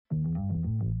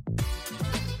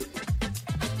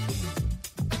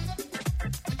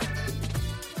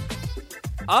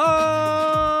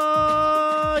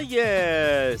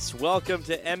Yes. Welcome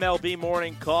to MLB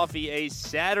Morning Coffee, a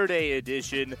Saturday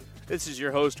edition. This is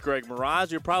your host, Greg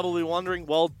Mraz. You're probably wondering,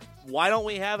 well, why don't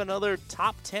we have another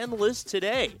top 10 list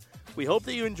today? We hope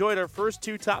that you enjoyed our first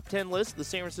two top 10 lists, the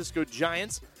San Francisco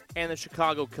Giants and the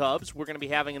Chicago Cubs. We're going to be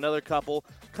having another couple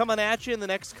coming at you in the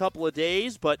next couple of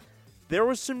days, but there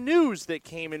was some news that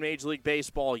came in Major League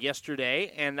Baseball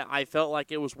yesterday, and I felt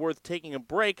like it was worth taking a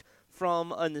break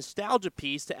from a nostalgia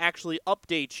piece to actually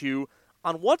update you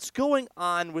on what's going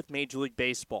on with Major League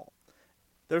Baseball.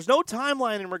 There's no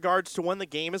timeline in regards to when the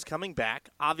game is coming back.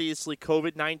 Obviously,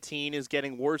 COVID-19 is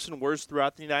getting worse and worse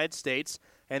throughout the United States,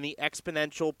 and the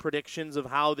exponential predictions of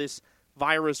how this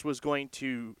virus was going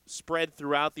to spread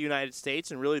throughout the United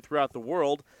States and really throughout the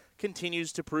world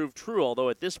continues to prove true, although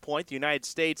at this point the United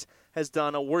States has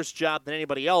done a worse job than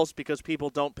anybody else because people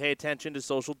don't pay attention to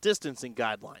social distancing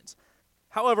guidelines.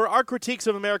 However, our critiques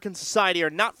of American society are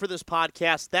not for this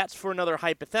podcast. That's for another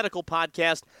hypothetical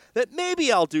podcast that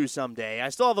maybe I'll do someday. I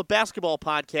still have a basketball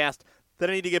podcast that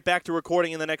I need to get back to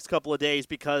recording in the next couple of days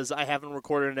because I haven't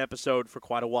recorded an episode for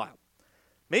quite a while.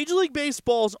 Major League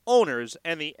Baseball's owners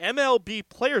and the MLB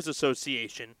Players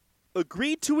Association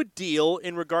agreed to a deal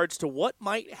in regards to what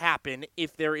might happen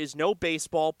if there is no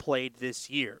baseball played this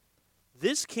year.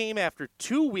 This came after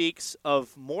 2 weeks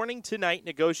of morning to night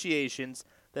negotiations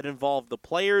that involved the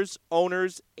players,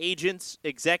 owners, agents,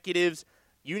 executives,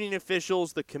 union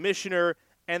officials, the commissioner,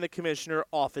 and the commissioner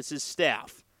office's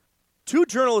staff. Two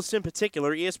journalists in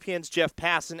particular, ESPN's Jeff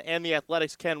Passan and The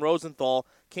Athletic's Ken Rosenthal,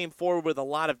 came forward with a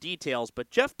lot of details.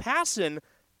 But Jeff Passan,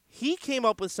 he came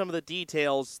up with some of the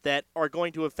details that are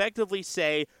going to effectively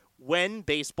say when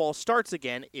baseball starts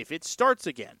again, if it starts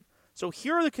again. So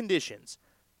here are the conditions.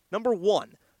 Number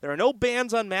one, there are no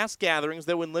bans on mass gatherings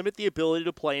that would limit the ability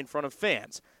to play in front of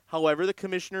fans. However, the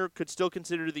commissioner could still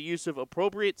consider the use of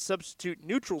appropriate substitute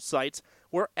neutral sites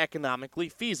where economically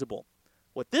feasible.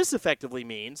 What this effectively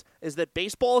means is that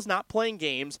baseball is not playing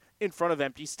games in front of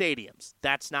empty stadiums.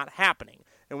 That's not happening.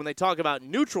 And when they talk about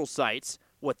neutral sites,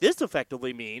 what this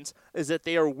effectively means is that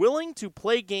they are willing to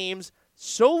play games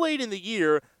so late in the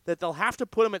year that they'll have to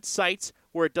put them at sites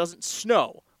where it doesn't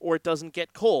snow or it doesn't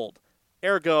get cold.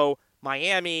 Ergo,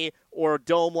 Miami or a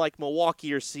dome like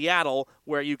Milwaukee or Seattle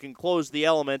where you can close the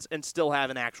elements and still have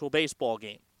an actual baseball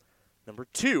game. Number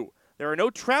two, there are no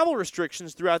travel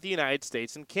restrictions throughout the United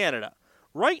States and Canada.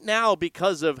 Right now,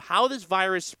 because of how this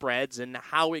virus spreads and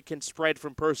how it can spread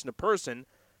from person to person,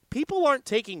 people aren't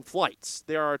taking flights.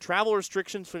 There are travel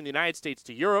restrictions from the United States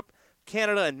to Europe.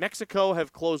 Canada and Mexico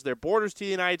have closed their borders to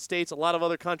the United States. A lot of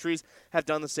other countries have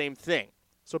done the same thing.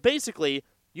 So basically,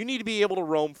 you need to be able to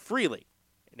roam freely.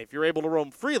 And if you're able to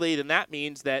roam freely, then that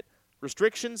means that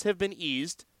restrictions have been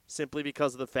eased simply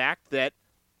because of the fact that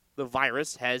the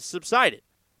virus has subsided.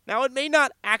 Now, it may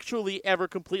not actually ever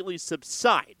completely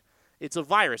subside. It's a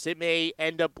virus. It may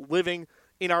end up living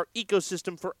in our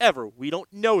ecosystem forever. We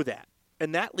don't know that.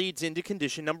 And that leads into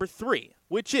condition number 3,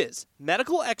 which is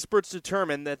medical experts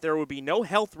determined that there would be no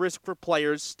health risk for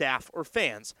players, staff, or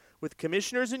fans, with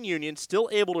commissioners and unions still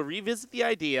able to revisit the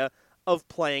idea of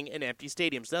playing in empty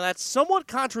stadiums. Now, that's somewhat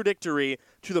contradictory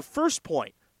to the first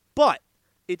point, but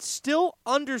it still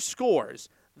underscores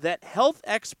that health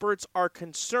experts are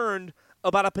concerned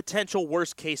about a potential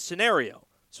worst-case scenario.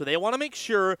 So they want to make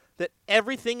sure that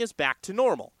everything is back to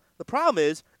normal. The problem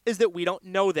is that we don't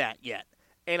know that yet.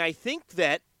 And I think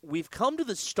that we've come to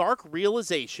the stark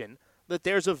realization that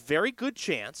there's a very good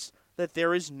chance that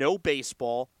there is no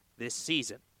baseball this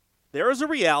season. There is a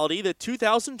reality that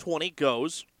 2020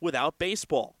 goes without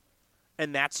baseball,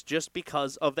 and that's just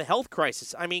because of the health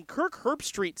crisis. I mean, Kirk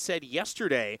Herbstreit said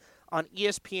yesterday on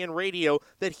ESPN Radio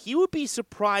that he would be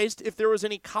surprised if there was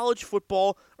any college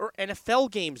football or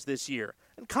NFL games this year.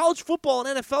 And college football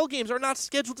and NFL games are not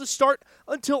scheduled to start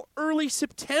until early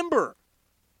September.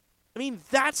 I mean,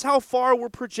 that's how far we're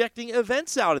projecting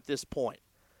events out at this point.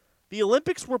 The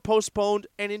Olympics were postponed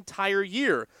an entire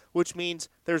year, which means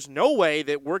there's no way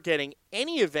that we're getting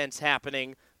any events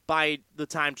happening by the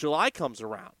time July comes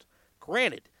around.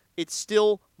 Granted, it's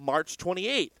still March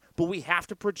 28th, but we have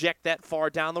to project that far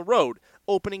down the road.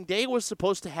 Opening day was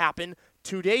supposed to happen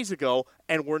 2 days ago,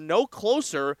 and we're no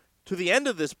closer to the end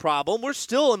of this problem. We're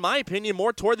still, in my opinion,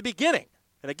 more toward the beginning.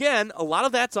 And again, a lot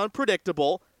of that's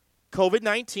unpredictable.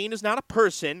 COVID-19 is not a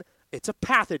person. It's a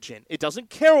pathogen. It doesn't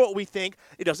care what we think.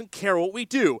 It doesn't care what we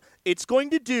do. It's going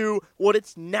to do what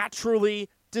it's naturally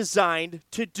designed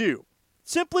to do.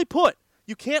 Simply put,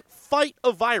 you can't fight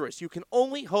a virus. You can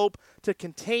only hope to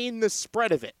contain the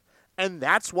spread of it. And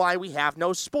that's why we have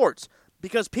no sports,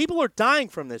 because people are dying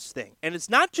from this thing. And it's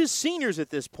not just seniors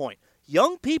at this point.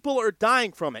 Young people are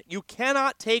dying from it. You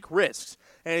cannot take risks.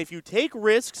 And if you take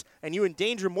risks and you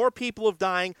endanger more people of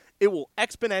dying, it will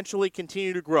exponentially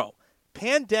continue to grow.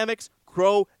 Pandemics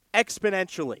grow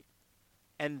exponentially.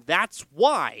 And that's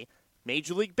why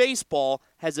Major League Baseball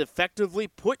has effectively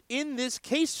put in this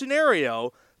case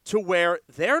scenario to where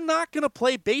they're not going to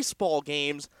play baseball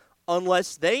games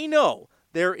unless they know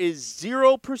there is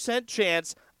 0%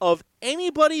 chance of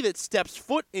anybody that steps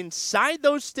foot inside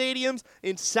those stadiums,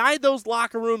 inside those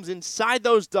locker rooms, inside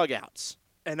those dugouts,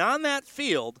 and on that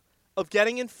field of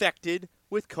getting infected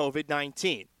with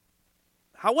COVID-19.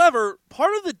 However,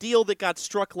 part of the deal that got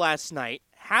struck last night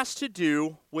has to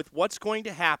do with what's going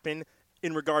to happen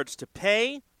in regards to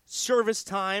pay, service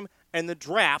time, and the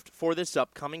draft for this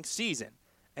upcoming season.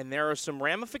 And there are some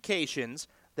ramifications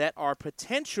that are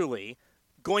potentially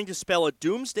going to spell a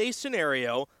doomsday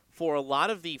scenario for a lot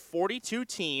of the 42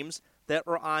 teams that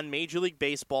are on Major League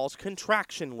Baseball's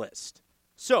contraction list.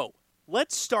 So,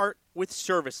 let's start with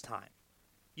service time.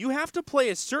 You have to play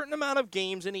a certain amount of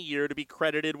games in a year to be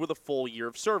credited with a full year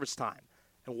of service time.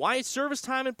 And why is service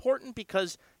time important?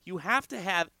 Because you have to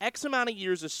have X amount of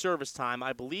years of service time,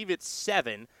 I believe it's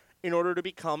 7, in order to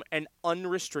become an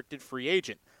unrestricted free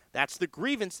agent. That's the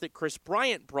grievance that Chris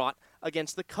Bryant brought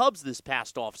against the Cubs this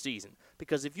past offseason.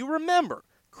 Because if you remember,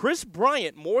 Chris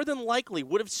Bryant more than likely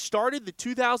would have started the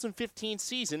 2015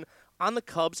 season on the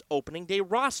Cubs' opening day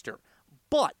roster.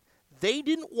 But they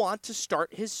didn't want to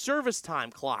start his service time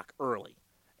clock early.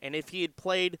 And if he had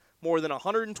played more than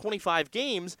 125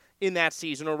 games in that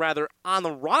season, or rather on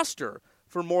the roster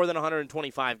for more than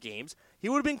 125 games, he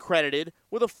would have been credited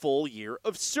with a full year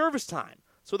of service time.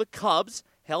 So the Cubs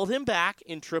held him back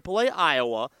in AAA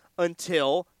Iowa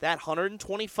until that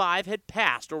 125 had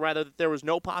passed, or rather that there was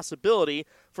no possibility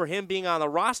for him being on the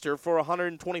roster for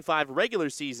 125 regular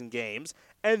season games,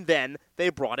 and then they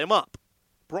brought him up.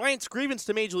 Bryant's grievance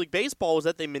to Major League Baseball was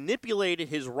that they manipulated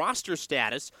his roster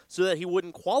status so that he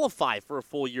wouldn't qualify for a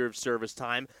full year of service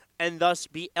time and thus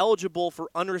be eligible for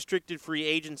unrestricted free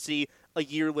agency a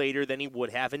year later than he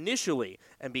would have initially.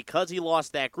 And because he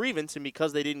lost that grievance and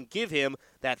because they didn't give him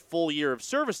that full year of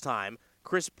service time,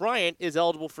 Chris Bryant is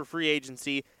eligible for free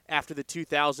agency after the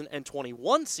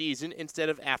 2021 season instead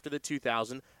of after the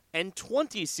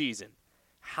 2020 season.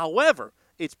 However,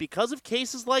 it's because of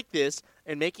cases like this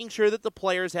and making sure that the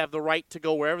players have the right to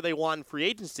go wherever they want in free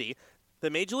agency,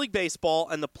 the Major League Baseball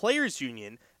and the Players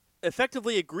Union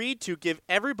effectively agreed to give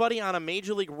everybody on a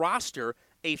Major League roster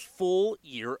a full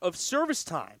year of service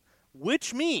time,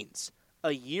 which means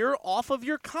a year off of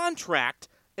your contract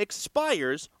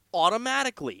expires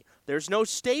automatically. There's no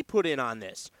stay put in on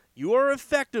this. You are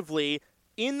effectively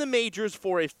in the majors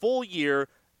for a full year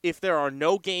if there are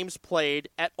no games played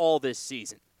at all this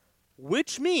season.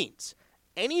 Which means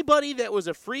anybody that was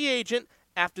a free agent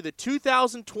after the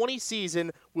 2020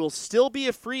 season will still be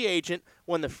a free agent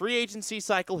when the free agency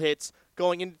cycle hits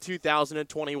going into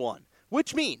 2021.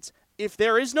 Which means if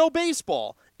there is no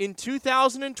baseball in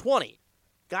 2020,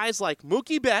 guys like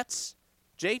Mookie Betts,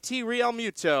 JT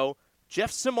Realmuto,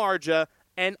 Jeff Samardzija,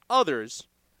 and others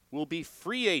will be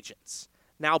free agents.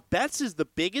 Now, Betts is the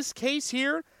biggest case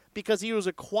here because he was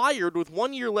acquired with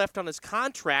 1 year left on his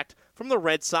contract from the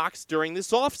Red Sox during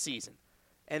this offseason.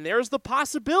 And there's the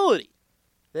possibility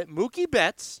that Mookie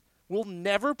Betts will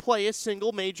never play a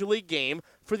single Major League game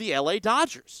for the LA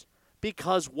Dodgers.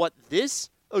 Because what this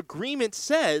agreement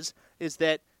says is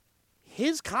that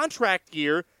his contract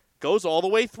year goes all the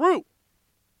way through.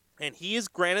 And he is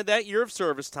granted that year of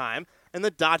service time, and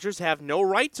the Dodgers have no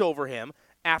rights over him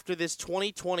after this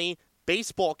 2020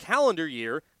 baseball calendar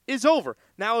year is over.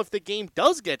 Now, if the game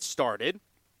does get started,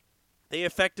 they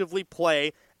effectively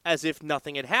play as if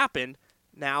nothing had happened.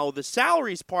 Now, the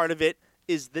salaries part of it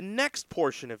is the next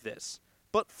portion of this.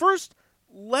 But first,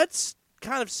 let's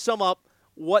kind of sum up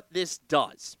what this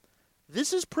does.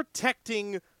 This is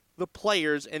protecting the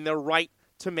players and their right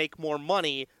to make more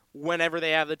money whenever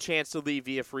they have the chance to leave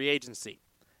via free agency.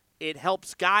 It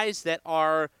helps guys that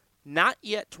are not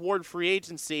yet toward free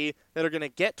agency that are going to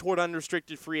get toward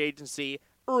unrestricted free agency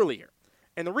earlier.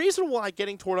 And the reason why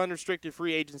getting toward unrestricted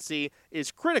free agency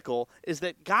is critical is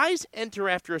that guys enter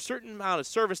after a certain amount of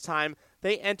service time,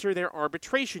 they enter their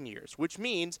arbitration years, which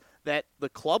means that the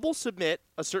club will submit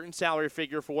a certain salary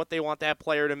figure for what they want that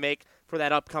player to make for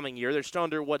that upcoming year. They're still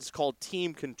under what's called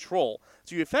team control.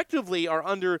 So you effectively are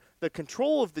under the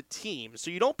control of the team,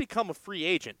 so you don't become a free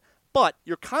agent. But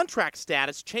your contract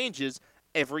status changes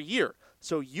every year.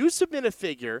 So you submit a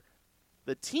figure,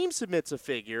 the team submits a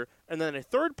figure, and then a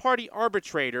third-party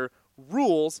arbitrator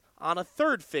rules on a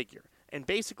third figure. And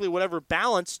basically whatever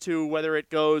balance to whether it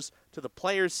goes to the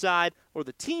player's side or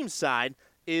the team's side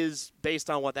is based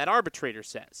on what that arbitrator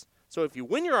says. So if you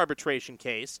win your arbitration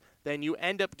case, then you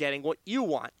end up getting what you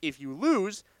want. If you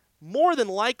lose, more than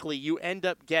likely you end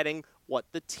up getting what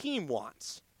the team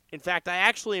wants. In fact, I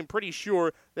actually am pretty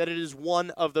sure that it is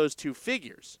one of those two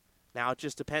figures. Now, it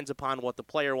just depends upon what the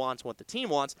player wants, what the team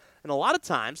wants, and a lot of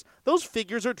times, those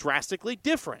figures are drastically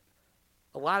different.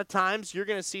 A lot of times, you're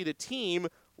going to see the team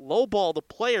lowball the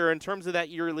player in terms of that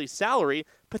yearly salary,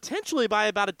 potentially by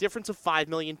about a difference of $5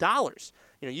 million.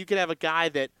 You could have a guy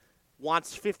that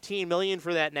wants $15 million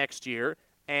for that next year,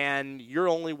 and you're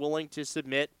only willing to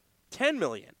submit $10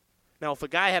 million. Now, if a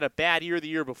guy had a bad year the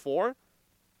year before,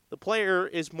 the player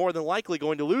is more than likely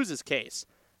going to lose his case.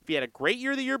 If he had a great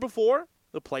year the year before,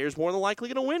 the player's more than likely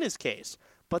going to win his case.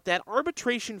 But that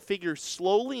arbitration figure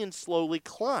slowly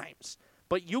climbs.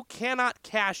 But you cannot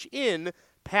cash in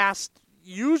past,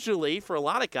 usually, for a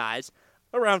lot of guys,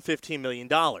 around $15 million.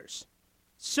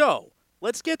 So,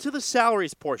 let's get to the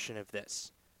salaries portion of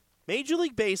this. Major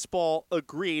League Baseball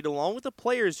agreed, along with the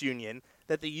Players Union,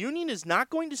 that the union is not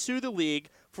going to sue the league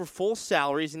for full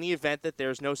salaries in the event that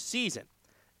there's no season.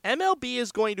 MLB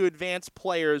is going to advance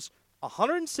players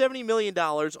 $170 million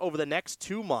over the next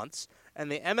 2 months,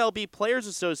 and the MLB Players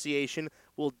Association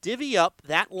will divvy up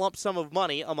that lump sum of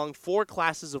money among 4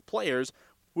 classes of players,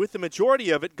 with the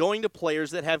majority of it going to players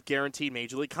that have guaranteed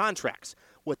Major League contracts.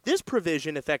 What this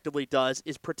provision effectively does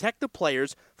is protect the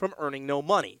players from earning no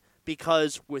money,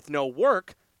 because with no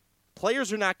work,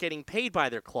 players are not getting paid by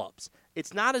their clubs.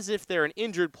 It's not as if they're an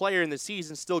injured player and the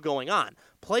season's still going on.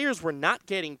 Players were not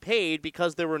getting paid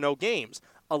because there were no games.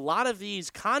 A lot of these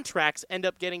contracts end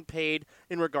up getting paid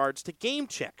in regards to game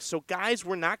checks. So guys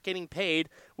were not getting paid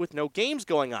with no games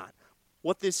going on.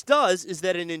 What this does is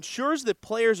that it ensures that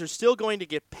players are still going to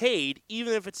get paid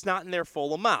even if it's not in their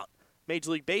full amount.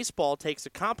 Major League Baseball takes a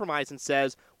compromise and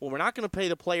says, well, we're not going to pay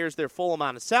the players their full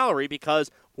amount of salary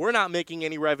because we're not making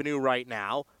any revenue right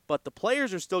now, but the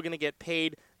players are still going to get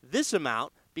paid this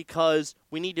amount because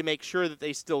we need to make sure that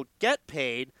they still get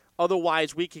paid.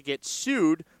 Otherwise, we could get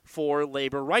sued for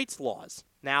labor rights laws.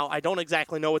 Now, I don't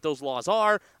exactly know what those laws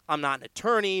are. I'm not an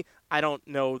attorney. I don't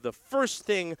know the first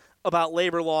thing about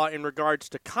labor law in regards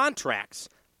to contracts.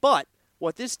 But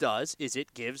what this does is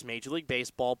it gives Major League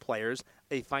Baseball players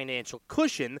a financial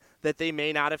cushion that they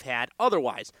may not have had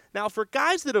otherwise. Now, for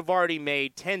guys that have already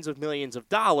made tens of millions of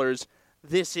dollars,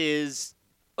 this is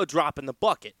a drop in the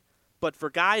bucket. But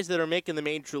for guys that are making the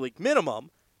Major League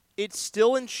minimum, it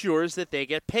still ensures that they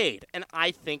get paid, and I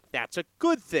think that's a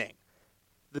good thing.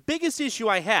 The biggest issue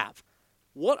I have,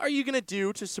 what are you going to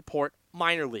do to support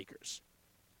minor leaguers?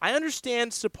 I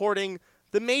understand supporting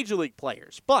the Major League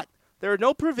players, but there are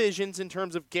no provisions in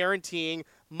terms of guaranteeing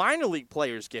minor league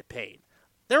players get paid.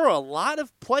 There are a lot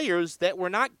of players that were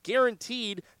not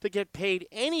guaranteed to get paid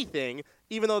anything,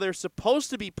 even though they're supposed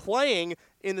to be playing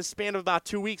in the span of about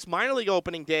 2 weeks. Minor league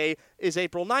opening day is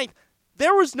April 9th.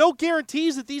 There was no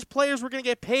guarantees that these players were going to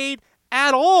get paid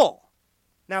at all.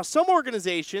 Now, some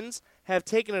organizations have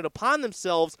taken it upon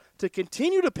themselves to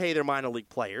continue to pay their minor league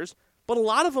players, but a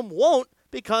lot of them won't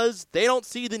because they don't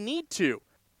see the need to.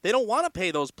 They don't want to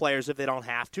pay those players if they don't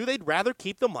have to. They'd rather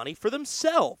keep the money for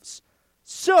themselves.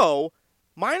 So,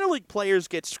 minor league players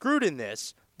get screwed in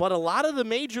this, but a lot of the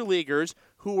major leaguers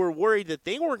who were worried that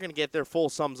they weren't going to get their full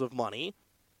sums of money,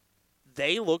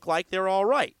 they look like they're all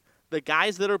right. The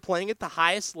guys that are playing at the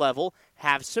highest level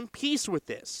have some peace with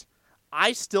this.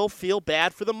 I still feel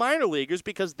bad for the minor leaguers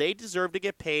because they deserve to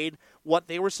get paid what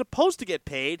they were supposed to get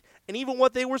paid, and even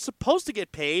what they were supposed to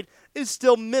get paid is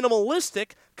still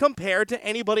minimalistic compared to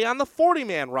anybody on the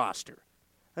 40-man roster.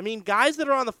 I mean, guys that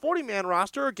are on the 40-man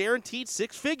roster are guaranteed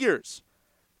 6 figures.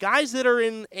 Guys that are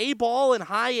in A-ball and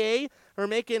high A are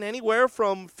making anywhere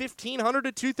from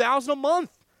 $1,500 to $2,000 a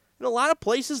month. In a lot of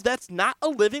places, that's not a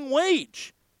living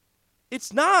wage.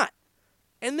 It's not.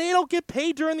 And they don't get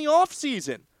paid during the off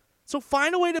season. So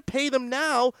find a way to pay them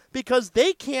now because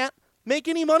they can't make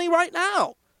any money right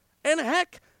now. And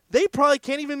heck, they probably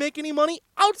can't even make any money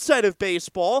outside of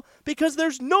baseball because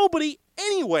there's nobody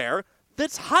anywhere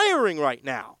that's hiring right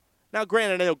now. Now,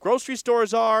 granted, I know grocery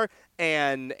stores are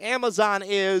and Amazon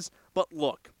is, but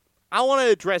look, I want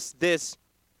to address this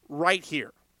right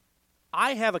here.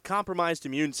 I have a compromised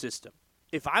immune system.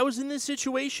 If I was in this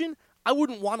situation, I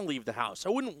wouldn't want to leave the house. I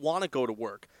wouldn't want to go to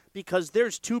work because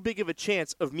there's too big of a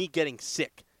chance of me getting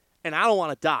sick. And I don't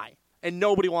want to die. And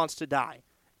nobody wants to die.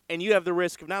 And you have the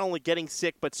risk of not only getting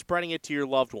sick, but spreading it to your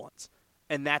loved ones.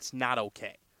 And that's not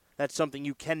okay. That's something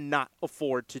you cannot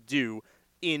afford to do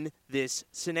in this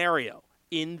scenario,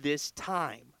 in this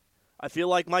time. I feel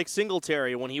like Mike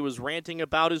Singletary when he was ranting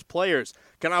about his players.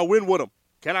 Can I win with them?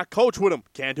 Can I coach with them?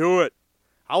 Can't do it.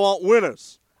 I want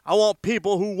winners. I want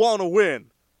people who want to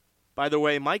win. By the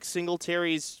way, Mike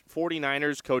Singletary's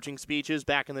 49ers coaching speeches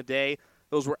back in the day,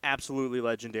 those were absolutely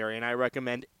legendary, and I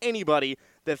recommend anybody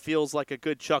that feels like a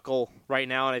good chuckle right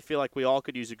now, and I feel like we all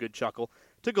could use a good chuckle,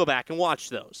 to go back and watch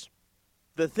those.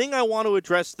 The thing I want to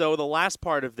address, though, the last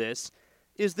part of this,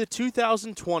 is the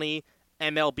 2020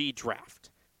 MLB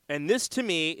Draft. And this, to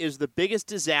me, is the biggest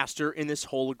disaster in this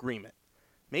whole agreement.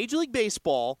 Major League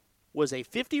Baseball was a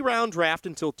 50-round draft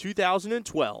until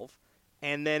 2012,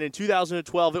 and then in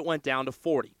 2012 it went down to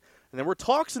 40. And there were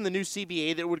talks in the new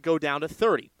CBA that it would go down to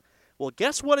 30. Well,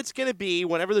 guess what it's going to be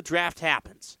whenever the draft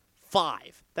happens?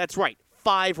 5. That's right,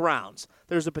 5 rounds.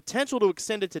 There's a potential to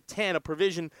extend it to 10, a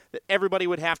provision that everybody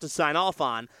would have to sign off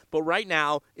on, but right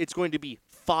now it's going to be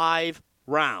 5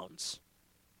 rounds.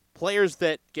 Players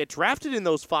that get drafted in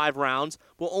those 5 rounds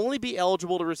will only be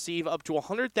eligible to receive up to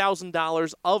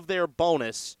 $100,000 of their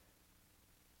bonus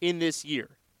in this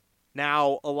year.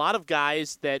 Now, a lot of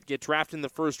guys that get drafted in the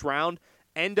first round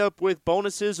end up with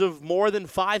bonuses of more than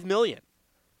 $5 million.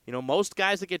 You know, most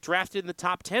guys that get drafted in the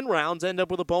top 10 rounds end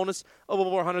up with a bonus of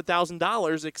over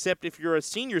 $100,000, except if you're a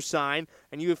senior sign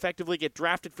and you effectively get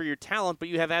drafted for your talent, but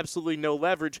you have absolutely no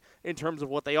leverage in terms of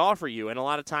what they offer you. And a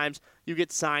lot of times you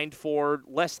get signed for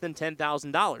less than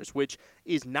 $10,000, which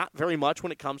is not very much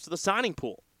when it comes to the signing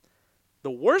pool. The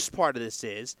worst part of this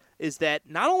is that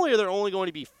not only are there only going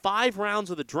to be 5 rounds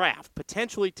of the draft,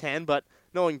 potentially 10, but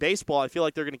knowing baseball, I feel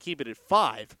like they're going to keep it at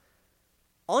 5.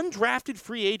 Undrafted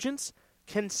free agents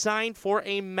can sign for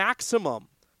a maximum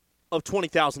of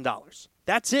 $20,000.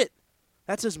 That's it.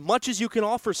 That's as much as you can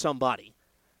offer somebody.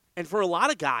 And for a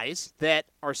lot of guys that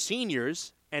are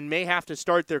seniors and may have to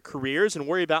start their careers and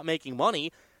worry about making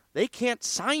money, they can't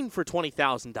sign for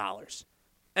 $20,000.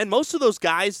 And most of those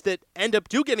guys that end up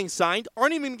getting signed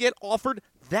aren't even going to get offered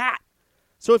that.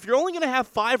 So if you're only going to have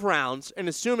 5 rounds and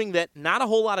assuming that not a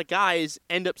whole lot of guys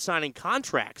end up signing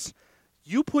contracts,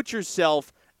 you put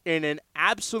yourself in an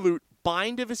absolute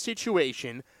bind of a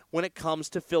situation when it comes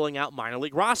to filling out minor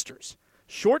league rosters.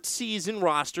 Short season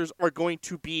rosters are going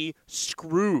to be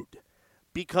screwed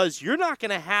because you're not going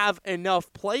to have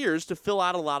enough players to fill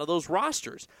out a lot of those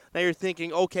rosters. Now you're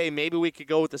thinking, okay, maybe we could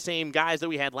go with the same guys that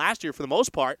we had last year for the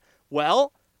most part.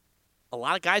 Well, a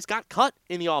lot of guys got cut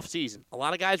in the offseason. A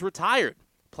lot of guys retired.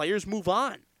 Players move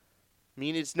on. I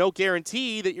mean, it's no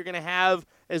guarantee that you're going to have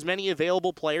as many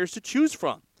available players to choose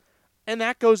from. And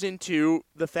that goes into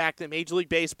the fact that Major League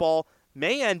Baseball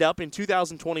may end up in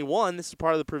 2021, this is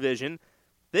part of the provision,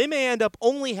 they may end up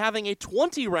only having a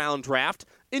 20-round draft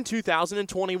in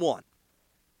 2021.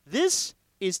 This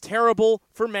is terrible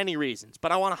for many reasons,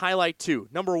 but I want to highlight 2.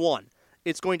 Number 1,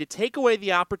 it's going to take away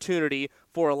the opportunity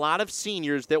for a lot of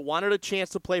seniors that wanted a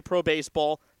chance to play pro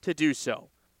baseball to do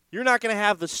so. You're not going to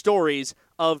have the stories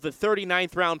of the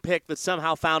 39th round pick that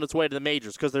somehow found its way to the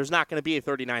majors because there's not going to be a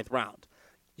 39th round.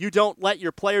 You don't let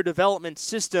your player development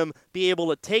system be able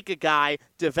to take a guy,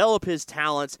 develop his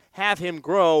talents, have him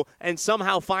grow, and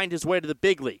somehow find his way to the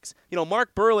big leagues. You know,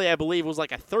 Mark Burley, I believe, was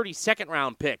like a 32nd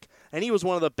round pick, and he was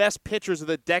one of the best pitchers of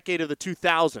the decade of the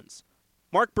 2000s.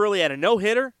 Mark Burley had a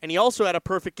no-hitter, and he also had a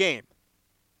perfect game.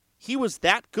 He was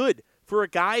that good for a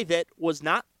guy that was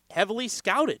not heavily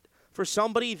scouted, for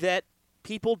somebody that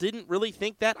people didn't really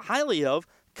think that highly of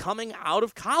coming out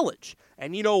of college.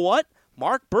 And you know what?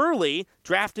 Mark Burley,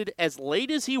 drafted as late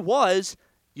as he was,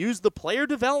 used the player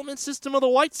development system of the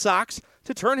White Sox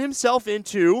to turn himself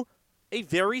into a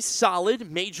very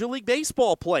solid Major League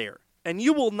Baseball player. And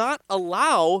you will not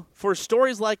allow for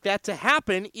stories like that to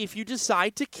happen if you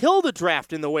decide to kill the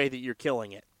draft in the way that you're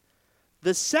killing it.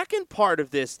 The second part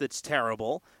of this that's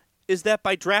terrible is that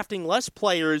by drafting less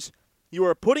players, you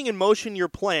are putting in motion your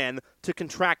plan to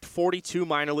contract 42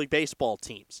 minor league baseball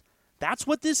teams. That's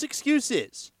what this excuse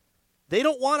is. They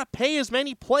don't want to pay as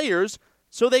many players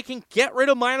so they can get rid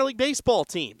of minor league baseball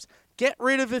teams, get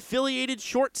rid of affiliated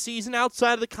short season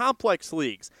outside of the complex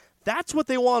leagues. That's what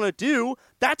they want to do.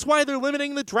 That's why they're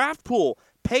limiting the draft pool.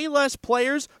 Pay less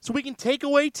players so we can take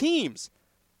away teams.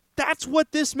 That's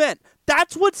what this meant.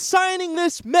 That's what signing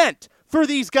this meant for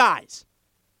these guys.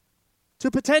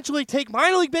 To potentially take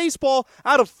minor league baseball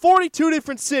out of 42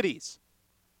 different cities.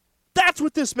 That's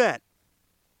what this meant.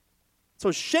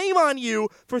 So shame on you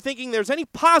for thinking there's any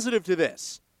positive to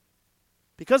this.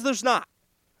 Because there's not.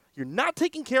 You're not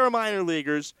taking care of minor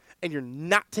leaguers, and you're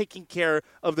not taking care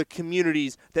of the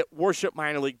communities that worship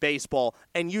minor league baseball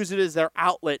and use it as their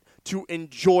outlet to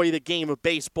enjoy the game of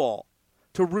baseball,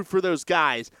 to root for those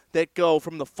guys that go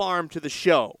from the farm to the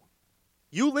show.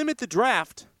 You limit the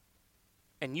draft,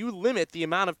 and you limit the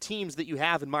amount of teams that you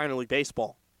have in minor league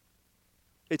baseball.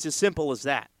 It's as simple as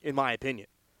that, in my opinion.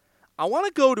 I want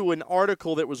to go to an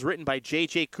article that was written by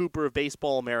J.J. Cooper of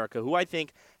Baseball America, who I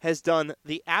think has done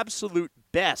the absolute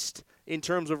best in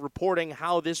terms of reporting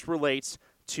how this relates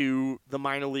to the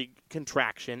minor league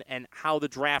contraction and how the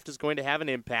draft is going to have an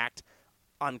impact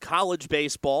on college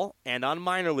baseball and on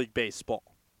minor league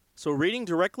baseball. So reading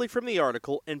directly from the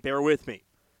article, and bear with me.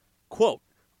 Quote,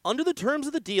 under the terms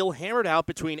of the deal hammered out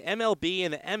between MLB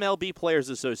and the MLB Players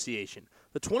Association,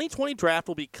 the 2020 draft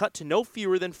will be cut to no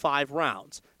fewer than 5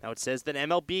 rounds. Now, it says that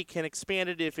MLB can expand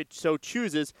it if it so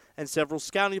chooses, and several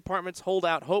scouting departments hold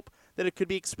out hope that it could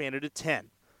be expanded to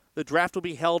 10. The draft will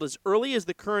be held as early as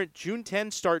the current June 10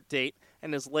 start date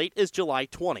and as late as July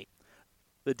 20.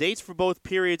 The dates for both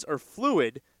periods are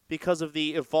fluid because of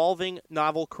the evolving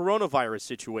novel coronavirus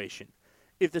situation.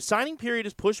 If the signing period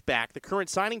is pushed back, the current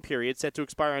signing period, set to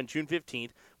expire on June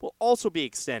 15th, will also be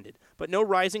extended, but no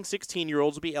rising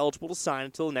 16-year-olds will be eligible to sign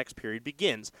until the next period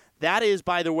begins. That is,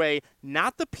 by the way,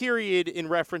 not the period in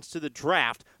reference to the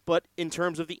draft, but in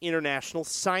terms of the international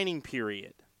signing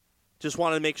period. Just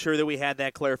wanted to make sure that we had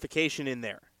that clarification in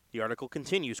there. The article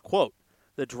continues, quote,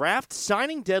 the draft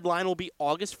signing deadline will be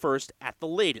August 1st at the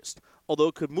latest, although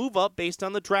it could move up based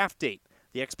on the draft date.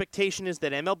 The expectation is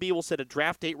that MLB will set a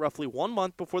draft date roughly 1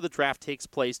 month before the draft takes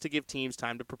place to give teams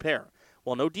time to prepare.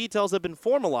 While no details have been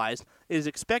formalized, it is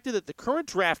expected that the current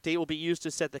draft date will be used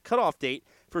to set the cutoff date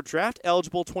for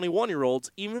draft-eligible 21-year-olds,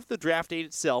 even if the draft date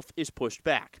itself is pushed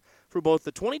back. For both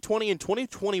the 2020 and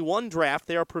 2021 draft,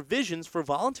 there are provisions for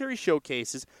voluntary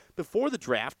showcases before the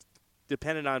draft,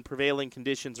 dependent on prevailing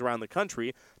conditions around the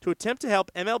country, to attempt to help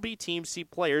MLB teams see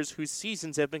players whose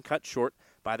seasons have been cut short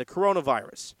by the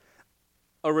coronavirus.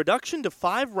 A reduction to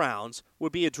 5 rounds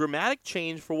would be a dramatic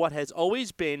change for what has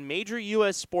always been major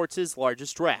U.S. sports'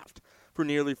 largest draft. For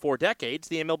nearly 4 decades,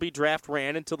 the MLB Draft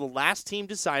ran until the last team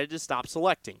decided to stop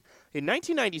selecting. In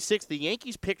 1996, the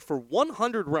Yankees picked for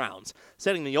 100 rounds,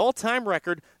 setting the all-time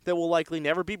record that will likely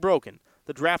never be broken.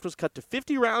 The draft was cut to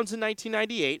 50 rounds in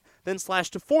 1998, then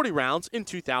slashed to 40 rounds in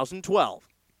 2012.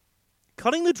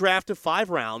 Cutting the draft to 5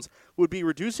 rounds would be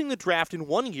reducing the draft in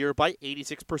 1 year by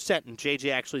 86%, and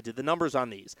JJ actually did the numbers on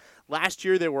these. Last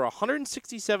year, there were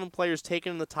 167 players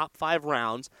taken in the top 5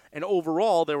 rounds, and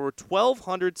overall, there were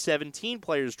 1,217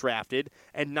 players drafted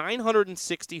and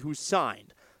 960 who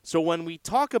signed. So when we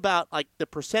talk about the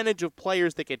percentage of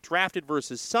players that get drafted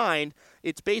versus signed,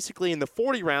 it's basically in the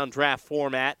 40-round draft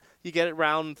format. You get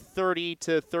around 30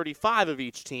 to 35 of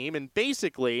each team, and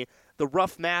basically the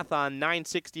rough math on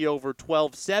 960 over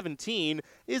 1217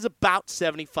 is about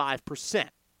 75%.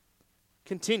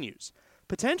 Continues.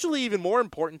 Potentially even more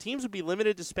important, teams would be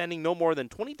limited to spending no more than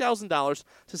 $20,000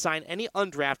 to sign any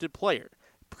undrafted player.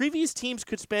 Previous teams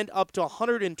could spend up to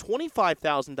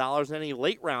 $125,000 on any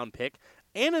late-round pick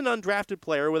and an undrafted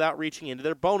player without reaching into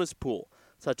their bonus pool.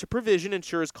 Such a provision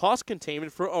ensures cost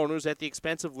containment for owners at the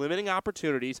expense of limiting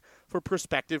opportunities for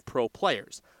prospective pro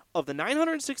players. Of the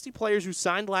 960 players who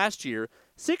signed last year,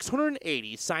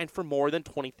 680 signed for more than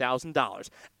 $20,000.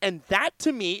 And that,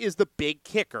 to me, is the big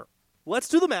kicker. Let's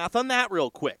do the math on that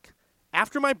real quick.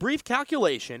 After my brief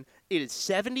calculation, it is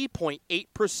 70.8%.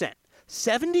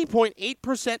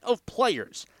 70.8% of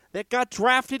players that got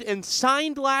drafted and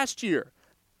signed last year,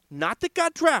 not that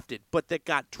got drafted, but that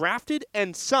got drafted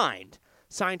and signed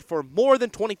for more than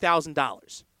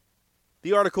 $20,000.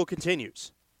 The article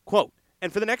continues, quote,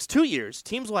 and for the next 2 years,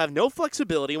 teams will have no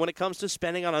flexibility when it comes to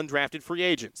spending on undrafted free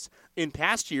agents. In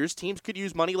past years, teams could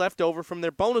use money left over from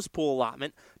their bonus pool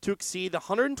allotment to exceed the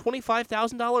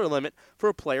 $125,000 limit for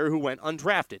a player who went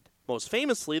undrafted. Most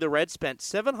famously, the Reds spent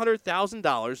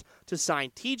 $700,000 to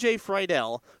sign T.J.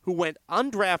 Friedel, who went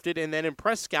undrafted and then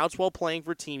impressed scouts while playing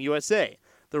for Team USA.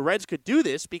 The Reds could do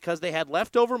this because they had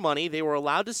leftover money they were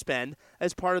allowed to spend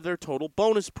as part of their total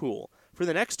bonus pool. For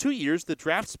the next 2 years, the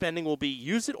draft spending will be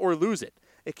use it or lose it.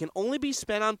 It can only be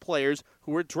spent on players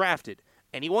who were drafted.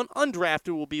 Anyone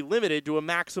undrafted will be limited to a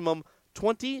maximum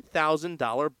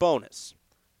 $20,000 bonus.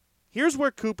 Here's where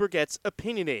Cooper gets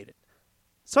opinionated.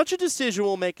 Such a decision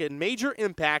will make a major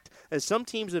impact, as some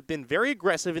teams have been very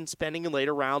aggressive in spending in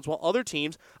later rounds, while other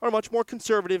teams are much more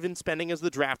conservative in spending as the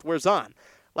draft wears on.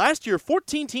 Last year,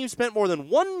 14 teams spent more than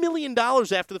 $1 million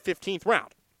after the 15th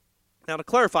round. Now, to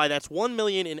clarify, that's $1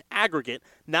 million in aggregate,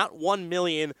 not $1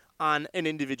 million on an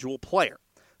individual player.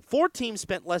 4 teams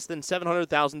spent less than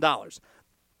 $700,000.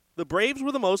 The Braves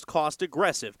were the most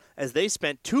cost-aggressive, as they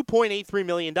spent $2.83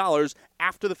 million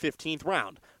after the 15th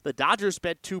round. The Dodgers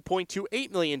spent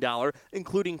 $2.28 million,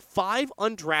 including 5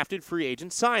 undrafted free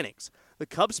agent signings. The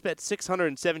Cubs spent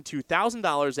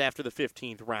 $672,000 after the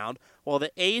 15th round, while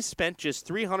the A's spent just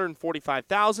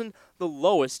 $345,000, the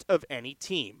lowest of any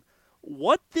team.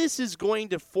 what this is going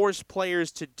to force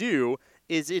players to do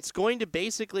is it's going to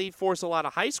basically force a lot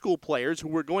of high school players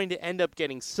who are going to end up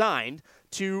getting signed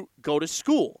to go to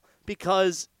school.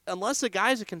 Because unless a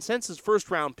guy's a consensus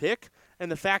first-round pick,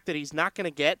 and the fact that he's not going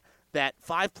to get that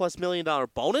 $5+ million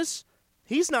bonus,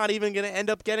 he's not even going to end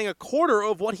up getting a quarter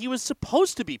of what he was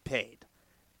supposed to be paid.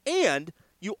 And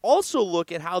you also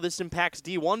look at how this impacts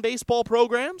D1 baseball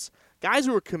programs. Guys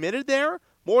who are committed there,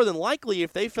 more than likely,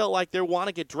 if they felt like they want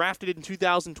to get drafted in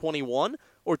 2021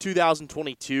 or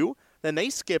 2022, then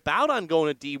they skip out on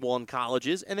going to D1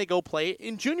 colleges and they go play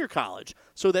in junior college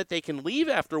so that they can leave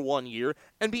after 1 year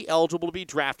and be eligible to be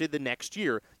drafted the next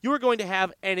year. You are going to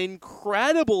have an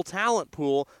incredible talent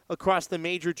pool across the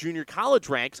major junior college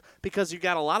ranks because you've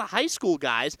got a lot of high school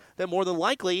guys that more than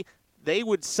likely they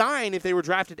would sign if they were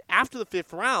drafted after the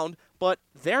 5th round, but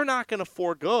they're not going to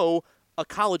forego a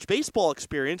college baseball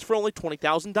experience for only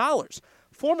 $20,000.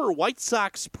 Former White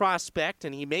Sox prospect,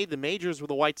 and he made the majors with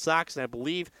the White Sox, and I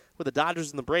believe with the Dodgers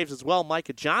and the Braves as well,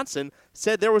 Micah Johnson,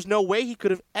 said there was no way he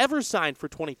could have ever signed for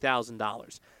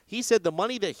 $20,000. He said the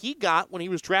money that he got when he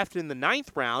was drafted in the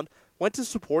 9th round went to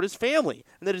support his family,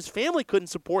 and that his family couldn't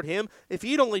support him if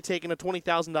he'd only taken a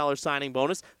 $20,000 signing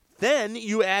bonus. Then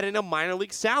you add in a minor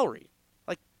league salary.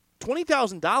 Like,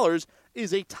 $20,000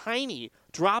 is a tiny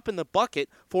drop in the bucket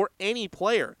for any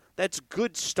player. That's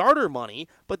good starter money,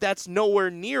 but that's nowhere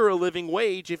near a living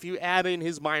wage if you add in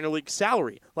his minor league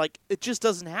salary. Like, it just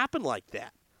doesn't happen like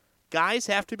that. Guys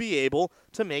have to be able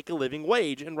to make a living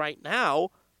wage, and right now,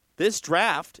 this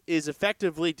draft is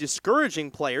effectively discouraging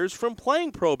players from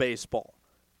playing pro baseball.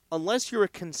 Unless you're a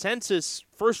consensus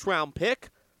first-round pick,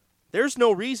 there's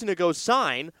no reason to go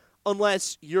sign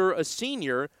unless you're a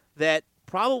senior that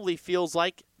probably feels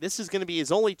like this is going to be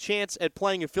his only chance at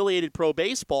playing affiliated pro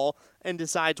baseball and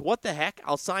decides, what the heck,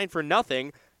 I'll sign for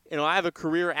nothing. I have a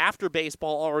career after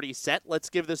baseball already set. Let's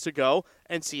give this a go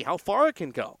and see how far it can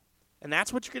go. And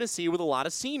that's what you're going to see with a lot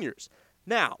of seniors.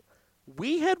 Now,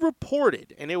 we had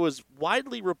reported, and it was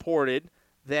widely reported,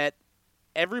 that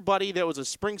everybody that was a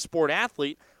spring sport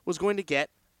athlete was going to get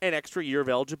an extra year of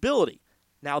eligibility.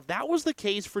 Now, that was the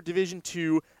case for Division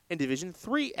II and Division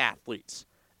III athletes.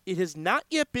 It has not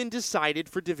yet been decided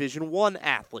for Division I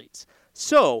athletes.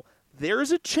 So, there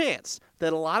is a chance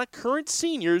that a lot of current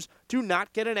seniors do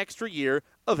not get an extra year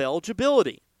of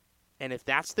eligibility. And if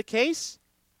that's the case,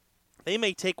 they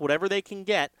may take whatever they can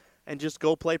get and just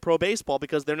go play pro baseball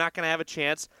because they're not going to have a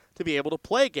chance to be able to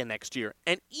play again next year.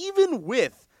 And even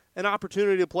with an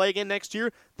opportunity to play again next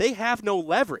year, they have no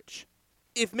leverage.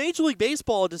 If Major League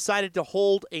Baseball decided to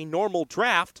hold a normal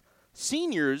draft,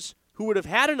 seniors who would have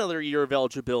had another year of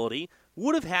eligibility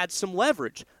would have had some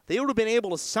leverage. They would have been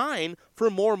able to sign for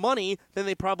more money than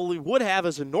they probably would have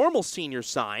as a normal senior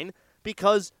sign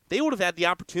because they would have had the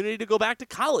opportunity to go back to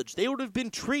college. They would have been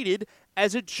treated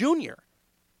as a junior.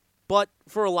 But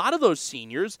for a lot of those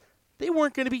seniors, they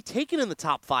weren't going to be taken in the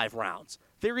top 5 rounds.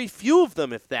 Very few of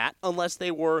them, if that, unless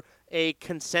they were a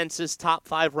consensus top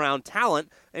 5 round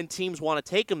talent and teams want to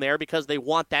take them there because they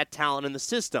want that talent in the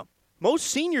system. Most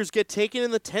seniors get taken in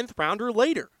the 10th round or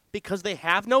later because they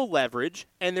have no leverage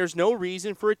and there's no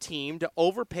reason for a team to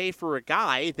overpay for a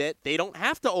guy that they don't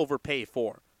have to overpay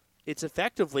for. It's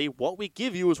effectively what we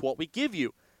give you is what we give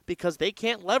you because they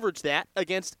can't leverage that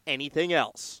against anything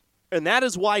else. And that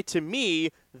is why, to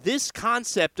me, this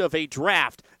concept of a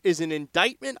draft is an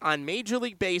indictment on Major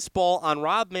League Baseball, on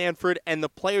Rob Manfred, and the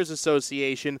Players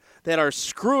Association that are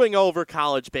screwing over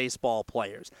college baseball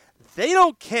players. They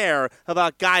don't care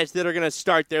about guys that are going to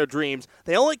start their dreams.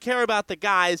 They only care about the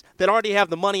guys that already have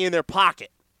the money in their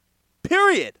pocket.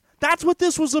 Period. That's what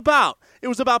this was about. It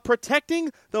was about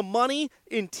protecting the money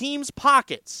in teams'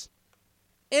 pockets.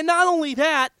 And not only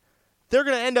that, they're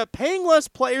going to end up paying less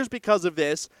players because of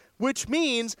this, which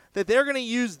means that they're going to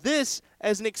use this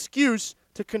as an excuse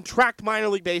to contract minor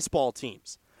league baseball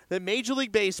teams. That Major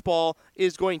League Baseball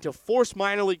is going to force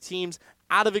minor league teams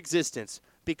out of existence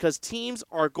because teams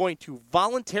are going to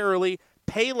voluntarily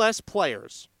pay less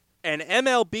players. And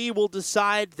MLB will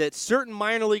decide that certain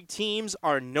minor league teams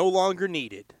are no longer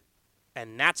needed.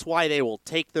 And that's why they will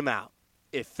take them out.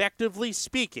 Effectively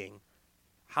speaking,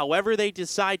 however they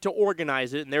decide to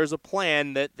organize it, and there's a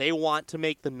plan that they want to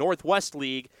make the Northwest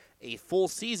League a full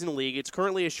season league. It's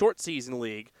currently a short season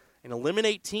league, and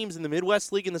eliminate teams in the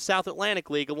Midwest League and the South Atlantic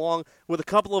League along with a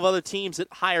couple of other teams at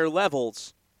higher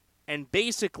levels, and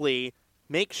basically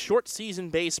make short season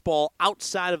baseball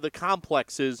outside of the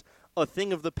complexes a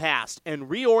thing of the past and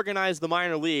reorganize the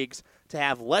minor leagues to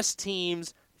have less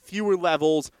teams, fewer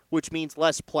levels, which means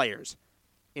less players.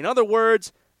 In other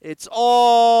words, it's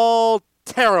all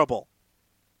terrible.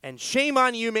 And shame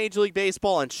on you, Major League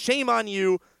Baseball, and shame on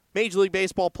you, Major League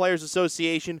Baseball Players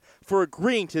Association, for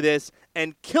agreeing to this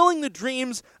and killing the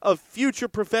dreams of future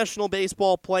professional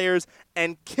baseball players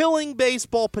and killing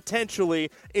baseball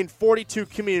potentially in 42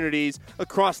 communities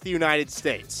across the United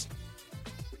States.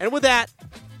 And with that,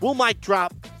 we'll mic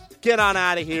drop, get on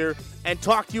out of here, and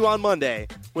talk to you on Monday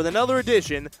with another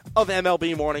edition of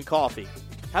MLB Morning Coffee.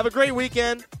 Have a great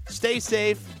weekend, stay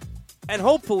safe, and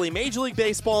hopefully Major League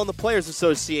Baseball and the Players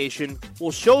Association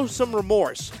will show some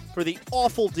remorse for the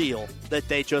awful deal that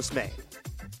they just made.